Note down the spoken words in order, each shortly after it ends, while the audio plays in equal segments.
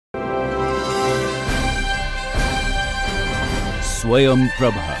Swayam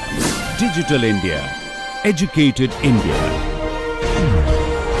Prabha. Digital India. Educated India.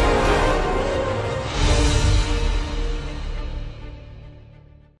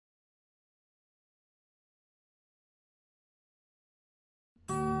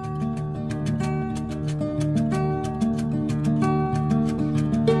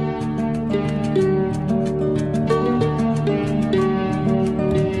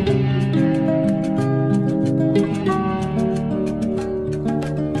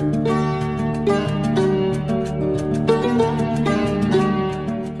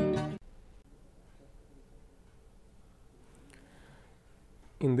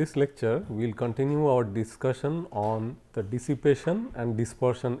 In this lecture, we will continue our discussion on the dissipation and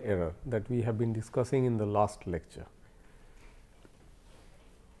dispersion error that we have been discussing in the last lecture.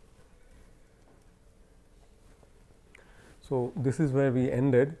 So, this is where we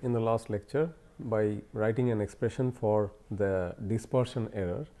ended in the last lecture by writing an expression for the dispersion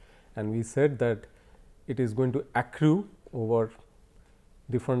error, and we said that it is going to accrue over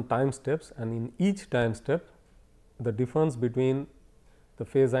different time steps, and in each time step the difference between the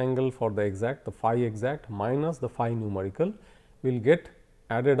phase angle for the exact, the phi exact minus the phi numerical will get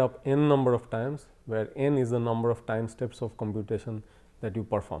added up n number of times, where n is the number of time steps of computation that you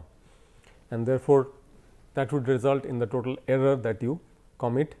perform, and therefore, that would result in the total error that you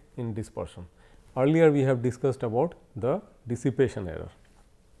commit in dispersion. Earlier we have discussed about the dissipation error.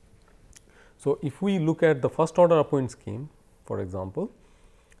 So, if we look at the first order upwind scheme, for example,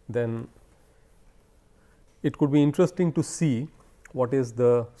 then it could be interesting to see what is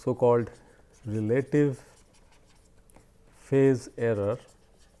the so called relative phase error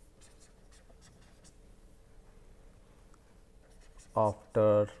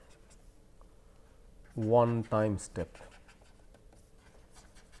after one time step.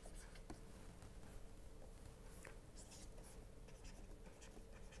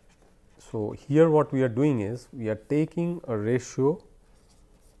 So, here what we are doing is we are taking a ratio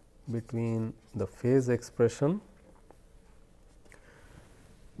between the phase expression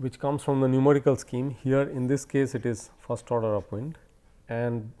which comes from the numerical scheme. Here in this case it is first order upwind,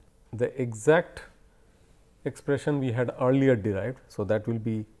 and the exact expression we had earlier derived. So, that will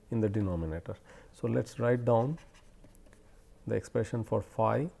be in the denominator. So, let us write down the expression for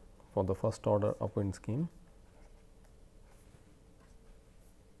phi for the first order upwind scheme.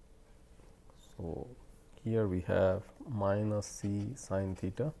 So, here we have minus c sin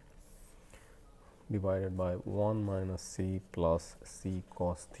theta divided by 1 minus c plus c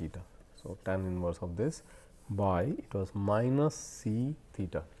cos theta. So, tan inverse of this by it was minus c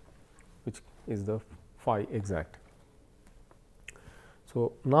theta, which is the phi exact.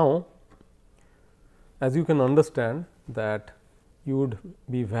 So, now as you can understand that you would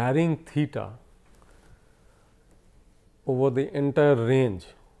be varying theta over the entire range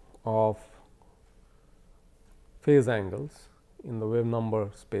of phase angles in the wave number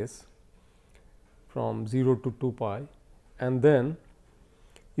space from 0 to 2 pi, and then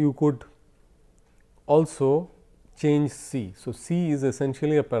you could also change c. So, c is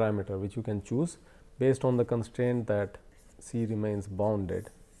essentially a parameter which you can choose based on the constraint that c remains bounded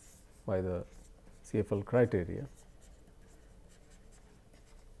by the CFL criteria,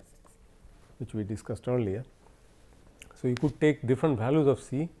 which we discussed earlier. So, you could take different values of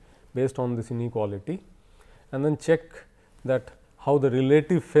c based on this inequality and then check that how the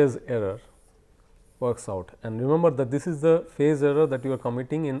relative phase error works out, and remember that this is the phase error that you are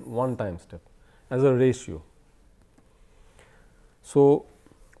committing in one time step as a ratio. So,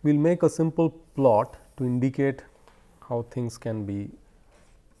 we will make a simple plot to indicate how things can be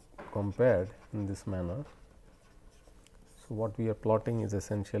compared in this manner. So, what we are plotting is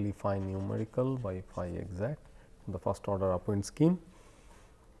essentially phi numerical by phi exact, the first order upwind scheme.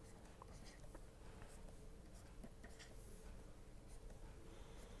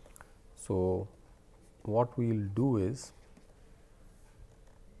 So, what we will do is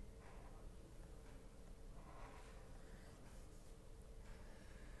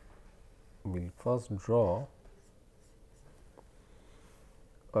we will first draw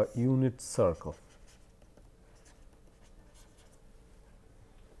a unit circle,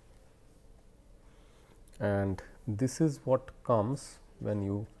 and this is what comes when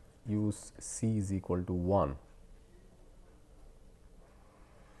you use c is equal to 1.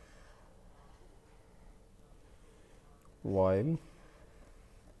 While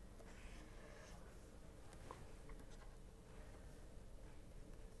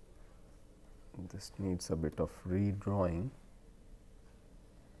this needs a bit of redrawing.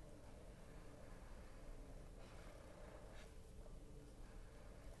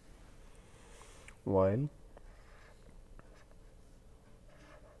 While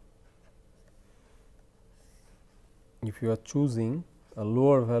if you are choosing a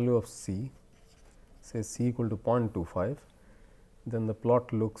lower value of c, say c equal to 0.25, then the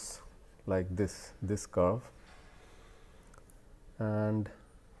plot looks like this curve, and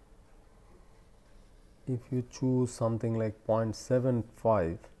if you choose something like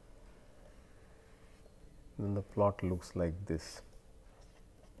 0.75, then the plot looks like this.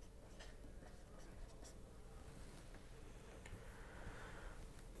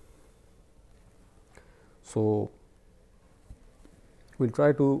 So, we will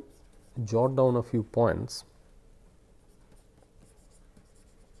try to jot down a few points.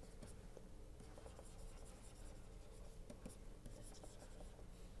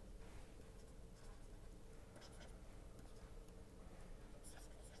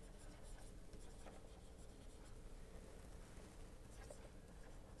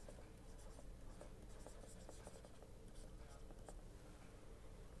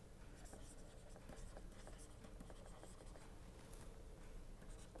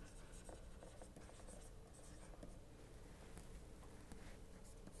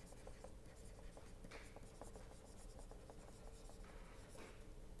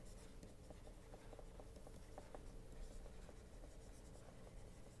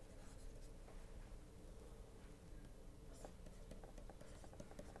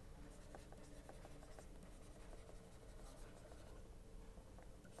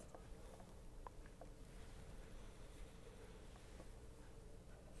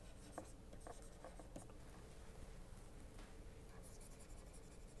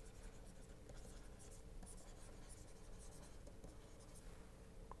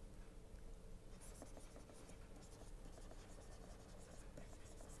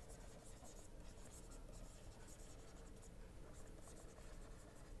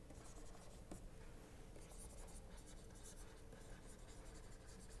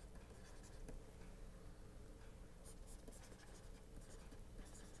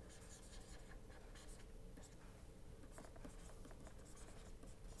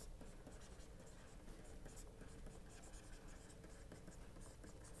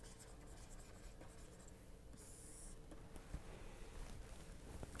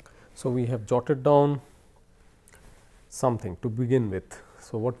 So, we have jotted down something to begin with.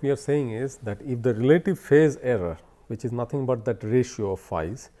 So, what we are saying is that if the relative phase error, which is nothing but that ratio of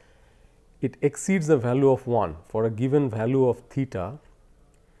phi's, it exceeds the value of 1 for a given value of theta,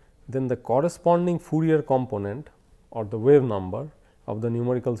 then the corresponding Fourier component or the wave number of the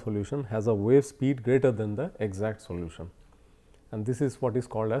numerical solution has a wave speed greater than the exact solution, and this is what is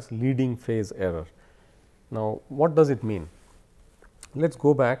called as leading phase error. Now, what does it mean? Let us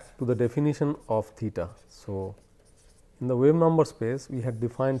go back to the definition of theta. So, in the wave number space, we had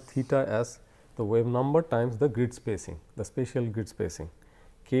defined theta as the wave number times the grid spacing, the spatial grid spacing,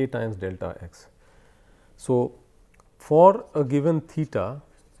 k times delta x. So, for a given theta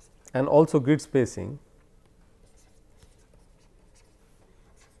and also grid spacing,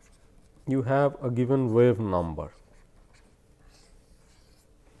 you have a given wave number.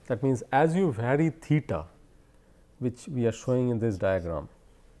 That means, as you vary theta, which we are showing in this diagram,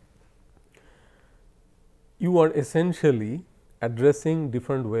 you are essentially addressing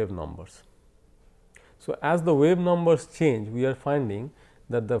different wave numbers. So, as the wave numbers change, we are finding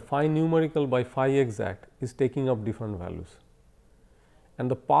that the phi numerical by phi exact is taking up different values, and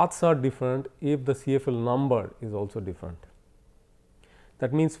the paths are different if the CFL number is also different.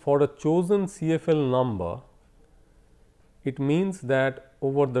 That means, for a chosen CFL number, it means that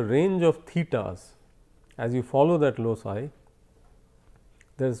over the range of thetas, as you follow that loci,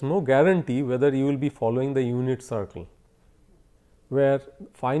 there is no guarantee whether you will be following the unit circle, where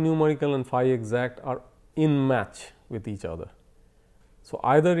phi numerical and phi exact are in match with each other. So,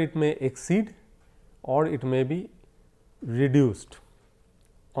 either it may exceed or it may be reduced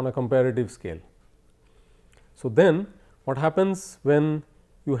on a comparative scale. So, then what happens when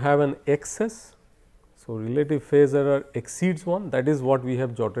you have an excess? So, relative phase error exceeds 1, that is what we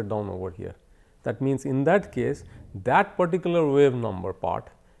have jotted down over here. That means, in that case, that particular wave number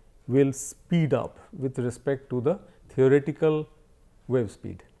part will speed up with respect to the theoretical wave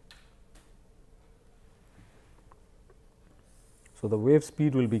speed. So, the wave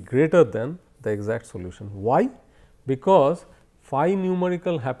speed will be greater than the exact solution. Why? Because phi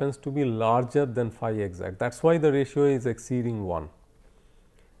numerical happens to be larger than phi exact. That is why the ratio is exceeding 1,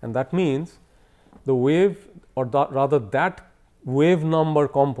 and that means the wave, or rather that wave number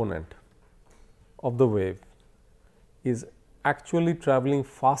component of the wave is actually traveling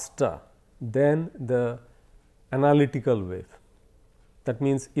faster than the analytical wave. That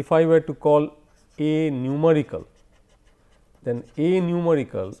means, if I were to call A numerical, then A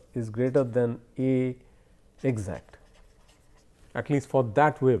numerical is greater than A exact. at least for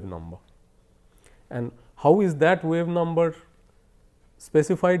that wave number. And how is that wave number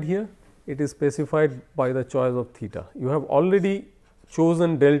specified here? It is specified by the choice of theta. You have already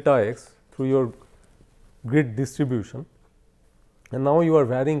chosen delta x through your grid distribution, and now you are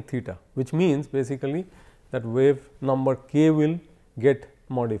varying theta, which means basically that wave number k will get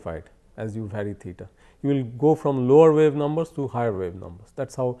modified as you vary theta. You will go from lower wave numbers to higher wave numbers. That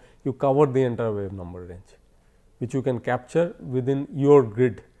is how you cover the entire wave number range, which you can capture within your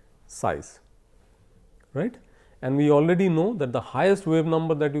grid size, right. And we already know that the highest wave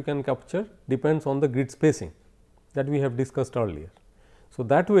number that you can capture depends on the grid spacing that we have discussed earlier. So,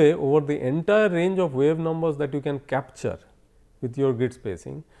 that way over the entire range of wave numbers that you can capture with your grid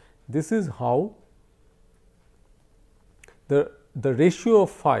spacing, this is how the ratio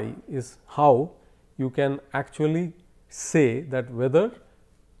of phi is how you can actually say that whether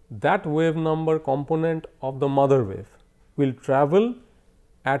that wave number component of the mother wave will travel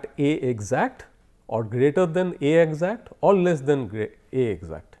at A exact or greater than A exact or less than A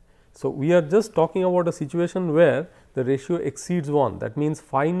exact. So, we are just talking about a situation where the ratio exceeds 1, that means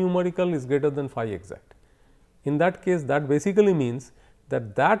phi numerical is greater than phi exact. In that case, that basically means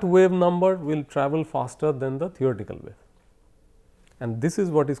that that wave number will travel faster than the theoretical wave, and this is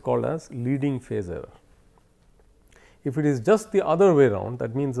what is called as leading phase error. If it is just the other way around,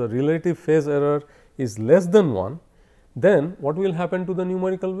 that means the relative phase error is less than 1, then what will happen to the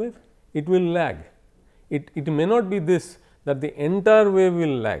numerical wave? It will lag. It may not be this that the entire wave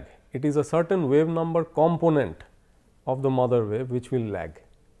will lag, it is a certain wave number component of the mother wave which will lag.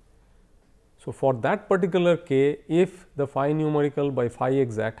 So, for that particular k, if the phi numerical by phi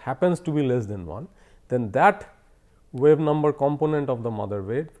exact happens to be less than 1, then that wave number component of the mother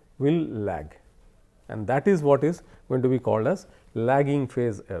wave will lag, and that is what is going to be called as lagging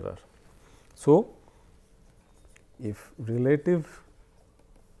phase error. So, if relative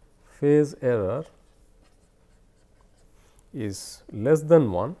phase error is less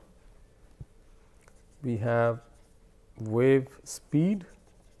than 1, we have wave speed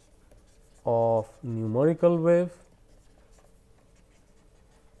of numerical wave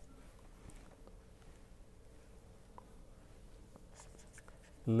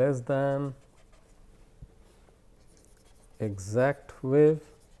less than exact wave,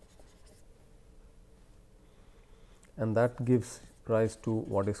 and that gives rise to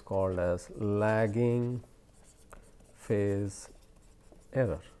what is called as lagging phase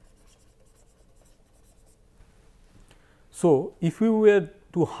error. So, if we were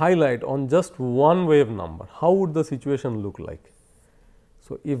to highlight on just one wave number, how would the situation look like?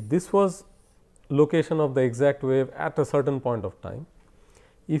 So, if this was location of the exact wave at a certain point of time,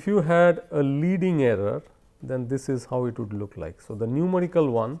 if you had a leading error, then this is how it would look like. So, the numerical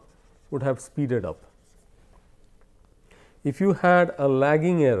one would have speeded up. If you had a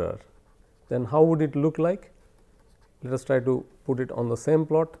lagging error, then how would it look like? Let us try to put it on the same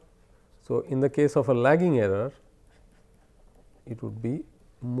plot. So, in the case of a lagging error, it would be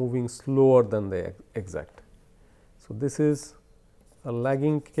moving slower than the exact. So, this is a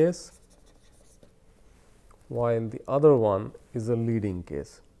lagging case, while the other one is a leading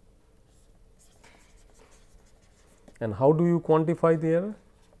case. And how do you quantify the error?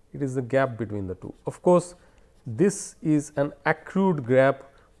 It is the gap between the two. Of course, this is an accrued gap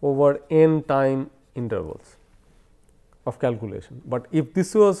over n time intervals of calculation, but if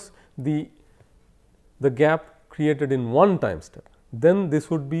this was the gap created in one time step, then this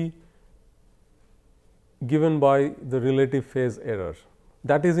would be given by the relative phase error,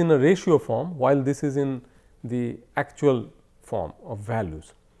 that is in a ratio form, while this is in the actual form of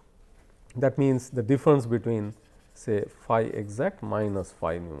values. That means the difference between say phi exact minus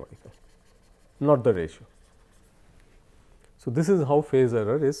phi numerical, not the ratio. So, this is how phase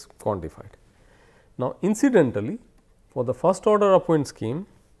error is quantified. Now, incidentally, for the first order upwind scheme,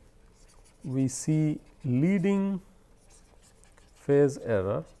 we see leading phase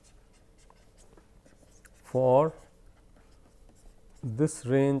error for this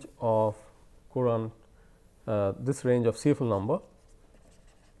range of Courant, this range of CFL number,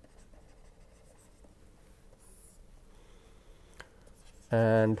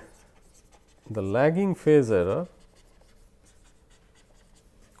 and the lagging phase error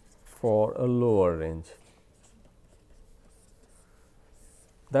for a lower range.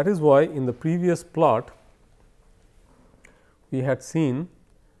 That is why in the previous plot we had seen,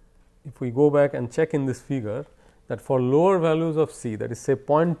 if we go back and check in this figure, that for lower values of C, that is say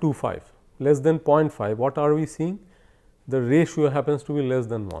 0.25, less than 0.5, what are we seeing? The ratio happens to be less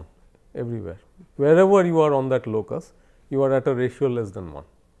than 1 everywhere. Wherever you are on that locus, you are at a ratio less than 1.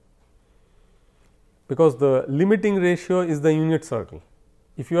 because the limiting ratio is the unit circle.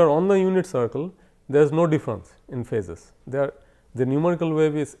 If you are on the unit circle, there is no difference in phases. The numerical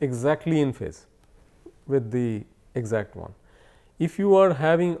wave is exactly in phase with the exact one. If you are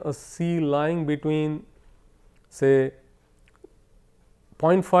having a c lying between say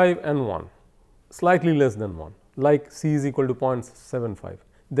 0.5 and 1, slightly less than 1, like c is equal to 0.75,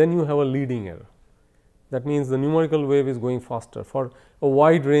 then you have a leading error. That means, the numerical wave is going faster for a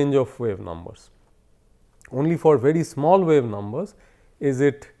wide range of wave numbers. Only for very small wave numbers is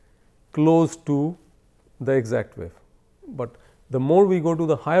it close to the exact wave, but the more we go to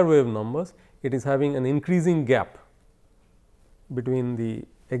the higher wave numbers, it is having an increasing gap between the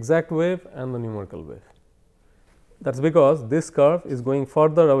exact wave and the numerical wave. That is because this curve is going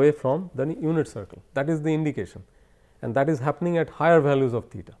further away from the unit circle. That is the indication, and that is happening at higher values of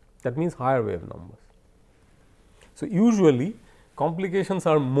theta. That means, higher wave numbers. So, usually complications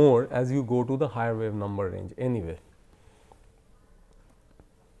are more as you go to the higher wave number range anyway.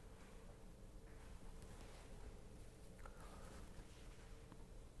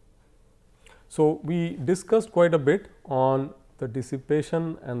 So, we discussed quite a bit on the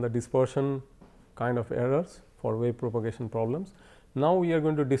dissipation and the dispersion kind of errors for wave propagation problems. Now, we are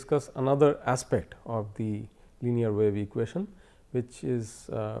going to discuss another aspect of the linear wave equation, which is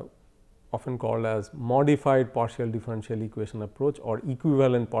often called as modified partial differential equation approach or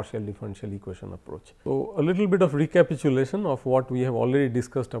equivalent partial differential equation approach. So, a little bit of recapitulation of what we have already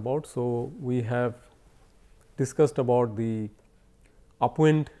discussed about. So, we have discussed about the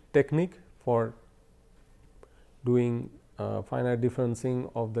upwind technique for doing finite differencing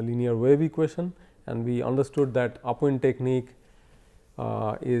of the linear wave equation, and we understood that upwind technique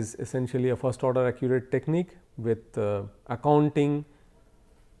is essentially a first order accurate technique with accounting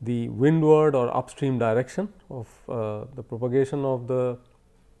the windward or upstream direction of the propagation of the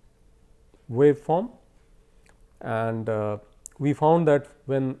waveform, and we found that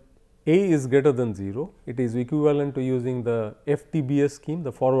when A is greater than 0, it is equivalent to using the FTBS scheme,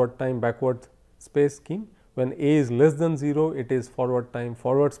 the forward time backward space scheme. When A is less than 0, it is forward time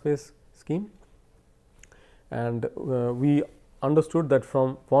forward space scheme, and we understood that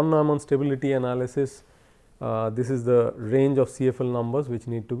from von Neumann stability analysis, this is the range of CFL numbers which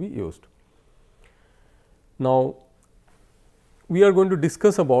need to be used. Now, we are going to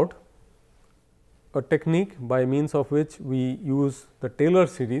discuss about a technique by means of which we use the Taylor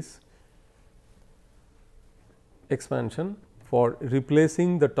series expansion for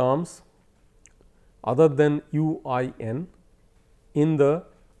replacing the terms other than u I n in the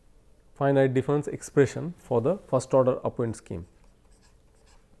finite difference expression for the first order upwind scheme.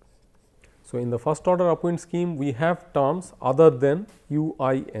 So, in the first order upwind scheme, we have terms other than u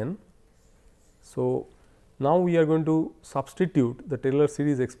I n. So, now we are going to substitute the Taylor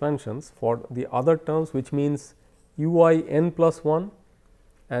series expansions for the other terms, which means u I n plus 1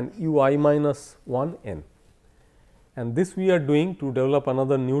 and u I minus 1 n, and this we are doing to develop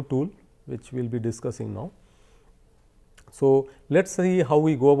another new tool, which we will be discussing now. So, let us see how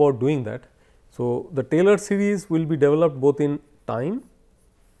we go about doing that. So, the Taylor series will be developed both in time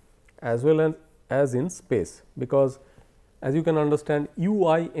as well as in space, because as you can understand, u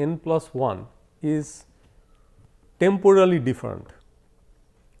I n plus 1 is temporally different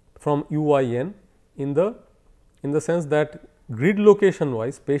from u I n in the sense that grid location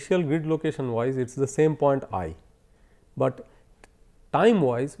wise, spatial grid location wise, it is the same point I, but time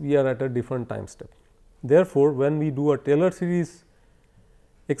wise we are at a different time step. Therefore, when we do a Taylor series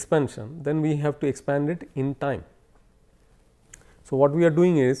expansion, then we have to expand it in time. So, what we are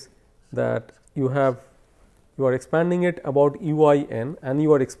doing is that you are expanding it about u I n and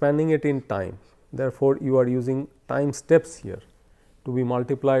you are expanding it in time. Therefore, you are using time steps here to be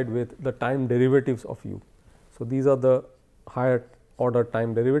multiplied with the time derivatives of u. So, these are the higher order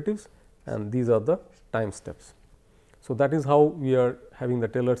time derivatives and these are the time steps. So, that is how we are having the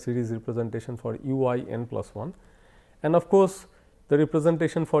Taylor series representation for u I n plus 1, and of course, the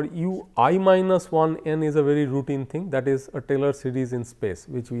representation for u I minus 1 n is a very routine thing, that is a Taylor series in space,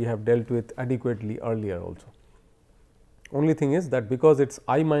 which we have dealt with adequately earlier also. Only thing is that because it is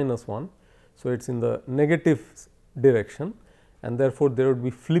I minus 1, so it is in the negative direction, and therefore, there would be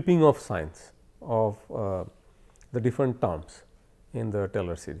flipping of signs of the different terms in the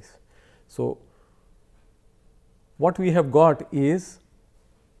Taylor series. So, what we have got is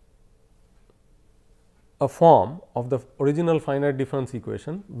a form of the original finite difference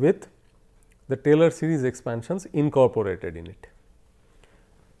equation with the Taylor series expansions incorporated in it.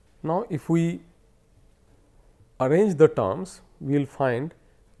 Now, if we arrange the terms, we will find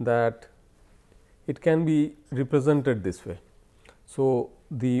that it can be represented this way. So,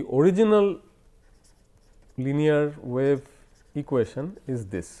 the original linear wave equation is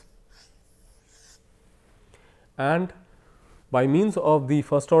this, and by means of the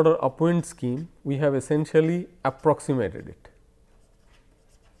first order upwind scheme we have essentially approximated it.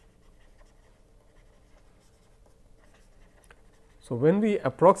 So, when we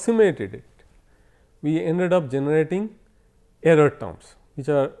approximated it, we ended up generating error terms, which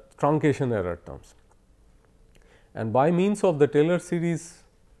are truncation error terms, and by means of the Taylor series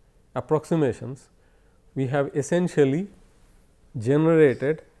approximations we have essentially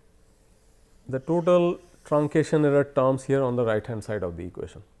generated the total truncation error terms here on the right hand side of the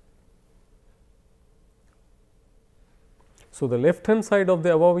equation. So, the left hand side of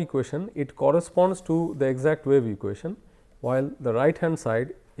the above equation, it corresponds to the exact wave equation, while the right hand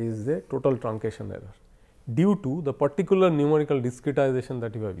side is the total truncation error due to the particular numerical discretization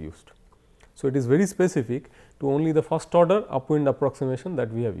that you have used. So, it is very specific to only the first order upwind approximation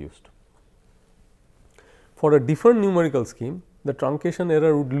that we have used. For a different numerical scheme, the truncation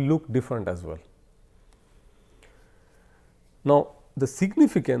error would look different as well. Now, the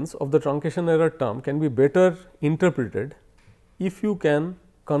significance of the truncation error term can be better interpreted if you can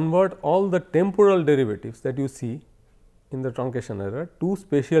convert all the temporal derivatives that you see in the truncation error to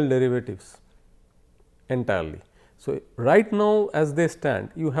spatial derivatives entirely. So, right now as they stand,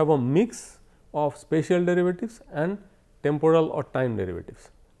 you have a mix of spatial derivatives and temporal or time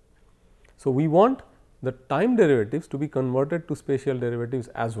derivatives. So, we want the time derivatives to be converted to spatial derivatives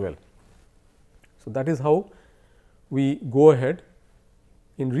as well. So, that is how we go ahead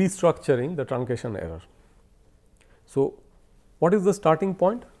in restructuring the truncation error. So, what is the starting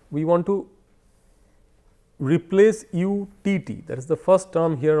point? We want to replace u t t, that is the first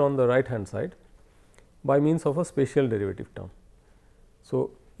term here on the right hand side, by means of a spatial derivative term.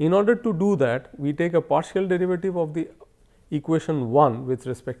 So, in order to do that, we take a partial derivative of the equation 1 with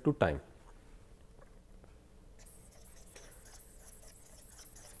respect to time.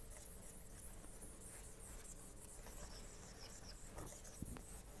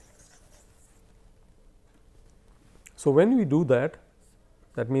 So, when we do that,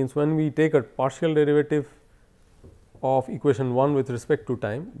 that means when we take a partial derivative of equation 1 with respect to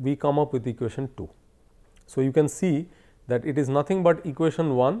time, we come up with equation 2. So, you can see that it is nothing but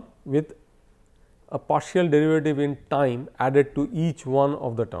equation 1 with a partial derivative in time added to each one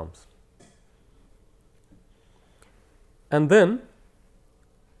of the terms. And then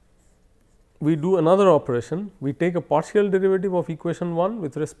we do another operation, we take a partial derivative of equation 1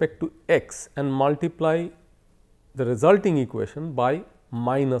 with respect to x and multiply the resulting equation by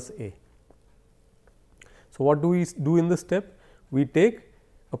minus a. So, what do we do in this step? We take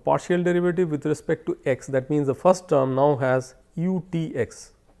a partial derivative with respect to x, that means the first term now has u t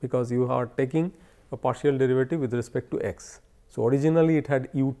x, because you are taking a partial derivative with respect to x. So, originally it had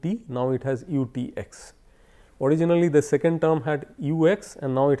u t, now it has u t x. Originally the second term had u x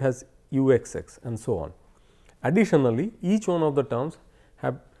and now it has u x x, and so on. Additionally, each one of the terms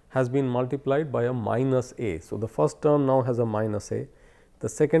has been multiplied by a minus a. So, the first term now has a minus a, the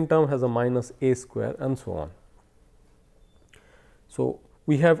second term has a minus a square, and so on. So,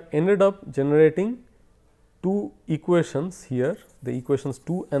 we have ended up generating two equations here, the equations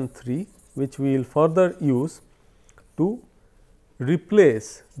 2 and 3, which we will further use to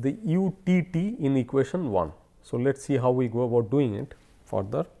replace the u t t in equation 1. So, let us see how we go about doing it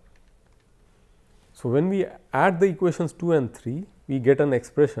further. So, when we add the equations 2 and 3, we get an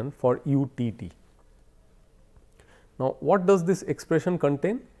expression for u t t. Now, what does this expression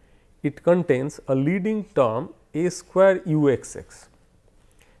contain? It contains a leading term a square u x x,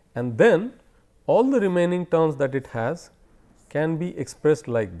 and then all the remaining terms that it has can be expressed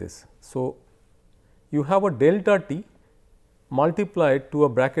like this. So, you have a delta t multiplied to a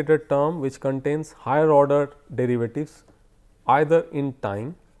bracketed term which contains higher order derivatives either in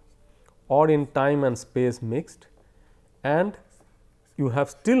time or in time and space mixed, and you have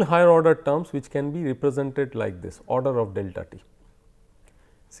still higher order terms which can be represented like this, order of delta t.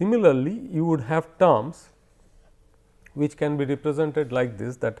 Similarly, you would have terms which can be represented like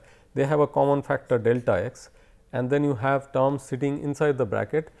this, that they have a common factor delta x, and then you have terms sitting inside the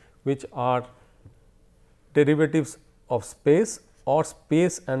bracket which are derivatives of space or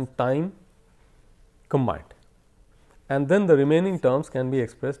space and time combined, and then the remaining terms can be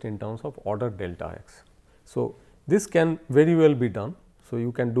expressed in terms of order delta x. So, this can very well be done. So,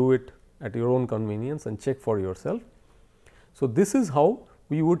 you can do it at your own convenience and check for yourself. So, this is how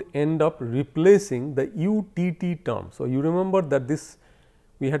we would end up replacing the u t t term. So, you remember that this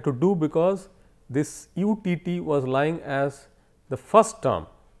we had to do because this u t t was lying as the first term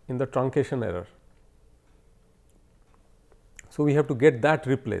in the truncation error. So, we have to get that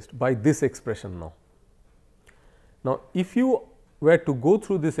replaced by this expression now. Now, if you were to go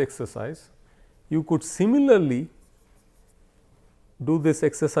through this exercise, you could similarly do this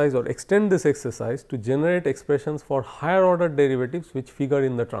exercise or extend this exercise to generate expressions for higher order derivatives which figure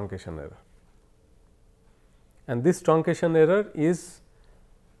in the truncation error. And this truncation error is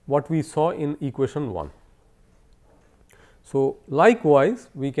what we saw in equation 1. So, likewise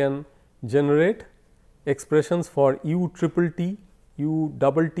we can generate expressions for u triple t, u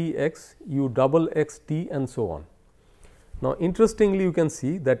double t x, u double x t and so on. Now, interestingly you can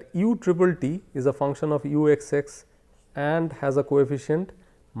see that u triple t is a function of u x x and has a coefficient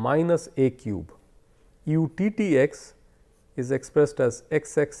minus a cube. U t t x is expressed as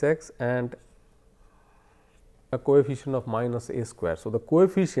x x x and a coefficient of minus a square. So, the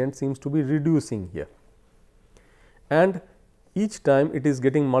coefficient seems to be reducing here, and each time it is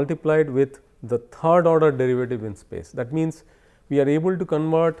getting multiplied with the third order derivative in space. That means, we are able to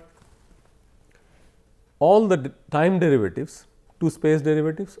convert all the time derivatives to space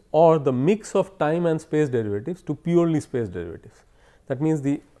derivatives or the mix of time and space derivatives to purely space derivatives. That means,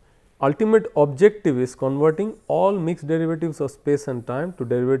 the ultimate objective is converting all mixed derivatives of space and time to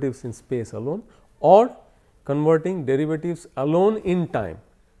derivatives in space alone, or converting derivatives alone in time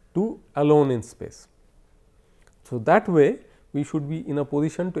to alone in space. So, that way we should be in a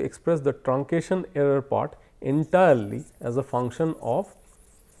position to express the truncation error part entirely as a function of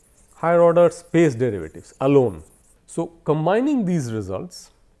higher order space derivatives alone. So, combining these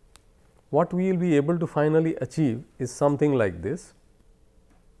results, what we will be able to finally achieve is something like this,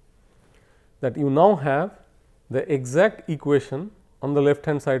 that you now have the exact equation on the left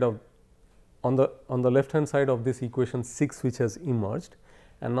hand side of this equation 6 which has emerged,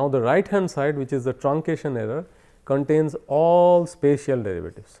 and now the right hand side, which is the truncation error, contains all spatial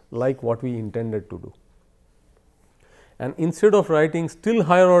derivatives like what we intended to do. And instead of writing still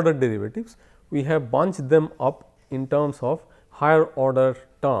higher order derivatives, we have bunched them up in terms of higher order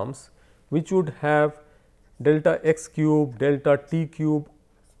terms, which would have delta x cube, delta t cube,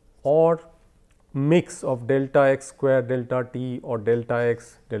 or mix of delta x square, delta t, or delta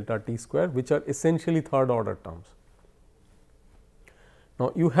x, delta t square, which are essentially third order terms.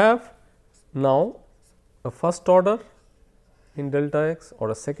 Now, you have now a first order in delta x or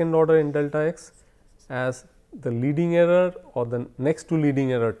a second order in delta x as the leading error or the next to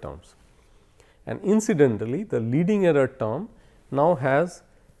leading error terms. And incidentally, the leading error term now has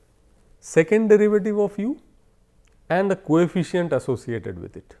second derivative of u and a coefficient associated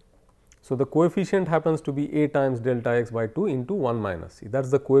with it. So, the coefficient happens to be a times delta x by 2 into 1 minus c, that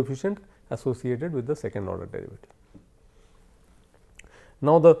is the coefficient associated with the second order derivative.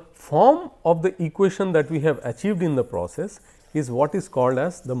 Now, the form of the equation that we have achieved in the process is what is called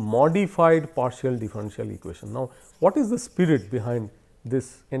as the modified partial differential equation. Now, what is the spirit behind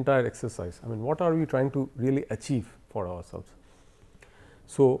this entire exercise? I mean, what are we trying to really achieve for ourselves?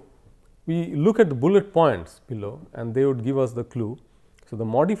 So, we look at the bullet points below and they would give us the clue. So, the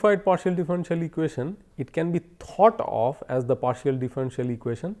modified partial differential equation, it can be thought of as the partial differential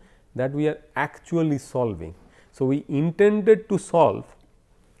equation that we are actually solving. So, we intended to solve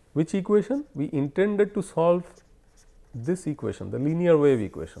which equation? We intended to solve this equation, the linear wave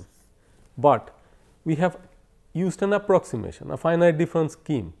equation, but we have used an approximation, a finite difference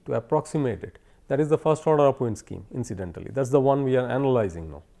scheme to approximate it. That is the first order upwind scheme incidentally, that is the one we are analyzing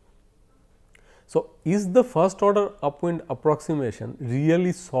now. So, is the first order upwind approximation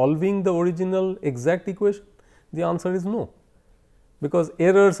really solving the original exact equation? The answer is no, because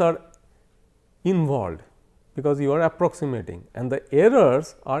errors are involved, because you are approximating, and the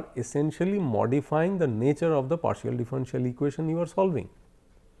errors are essentially modifying the nature of the partial differential equation you are solving.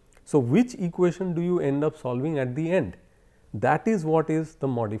 So, which equation do you end up solving at the end? That is what is the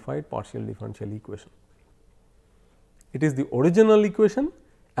modified partial differential equation. It is the original equation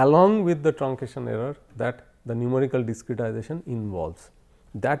along with the truncation error that the numerical discretization involves.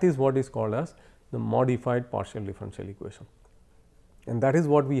 That is what is called as the modified partial differential equation, and that is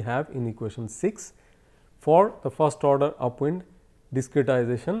what we have in equation 6 for the first order upwind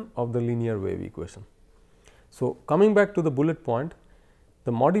discretization of the linear wave equation. So, coming back to the bullet point,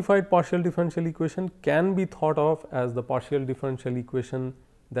 the modified partial differential equation can be thought of as the partial differential equation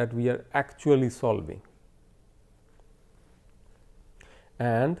that we are actually solving,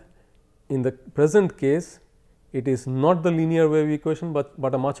 and in the present case it is not the linear wave equation,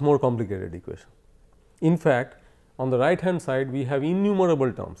 but a much more complicated equation. In fact, on the right hand side we have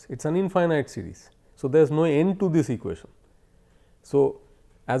innumerable terms, it is an infinite series. So, there is no end to this equation. So,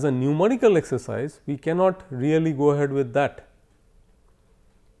 as a numerical exercise we cannot really go ahead with that.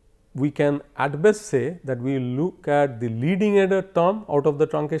 We can at best say that we look at the leading error term out of the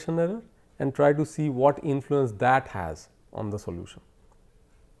truncation error and try to see what influence that has on the solution,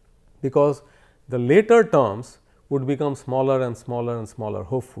 because the later terms would become smaller and smaller and smaller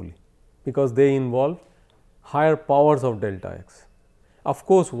hopefully, because they involve higher powers of delta x. Of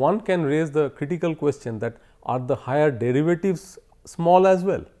course, one can raise the critical question that are the higher derivatives small as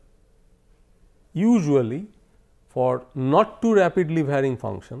well. Usually for not too rapidly varying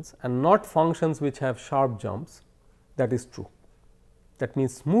functions and not functions which have sharp jumps, that is true. That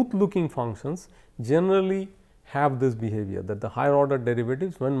means, smooth looking functions generally have this behavior, that the higher order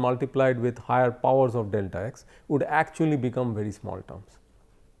derivatives when multiplied with higher powers of delta x would actually become very small terms.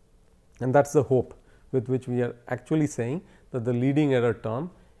 And that is the hope with which we are actually saying that the leading error term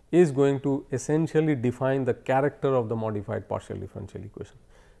is going to essentially define the character of the modified partial differential equation.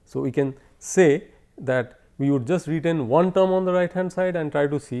 So, we can say that we would just retain one term on the right hand side and try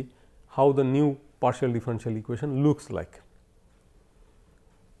to see how the new partial differential equation looks like.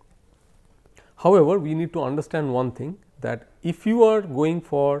 However, we need to understand one thing, that if you are going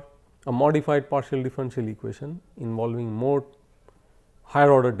for a modified partial differential equation involving more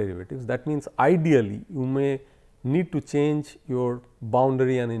higher order derivatives, that means ideally you may need to change your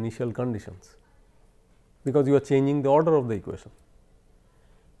boundary and initial conditions, because you are changing the order of the equation.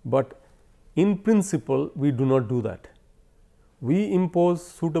 But in principle we do not do that. We impose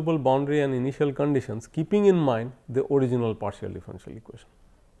suitable boundary and initial conditions keeping in mind the original partial differential equation.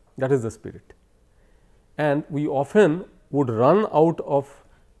 That is the spirit. And we often would run out of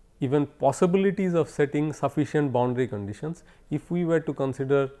even possibilities of setting sufficient boundary conditions if we were to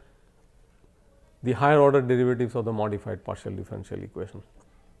consider the higher order derivatives of the modified partial differential equation.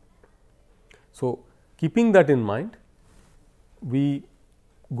 So, keeping that in mind, we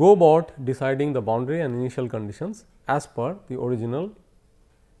go about deciding the boundary and initial conditions as per the original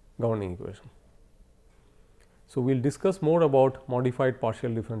governing equation. So, we will discuss more about modified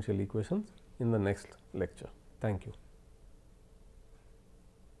partial differential equations in the next lecture. Thank you.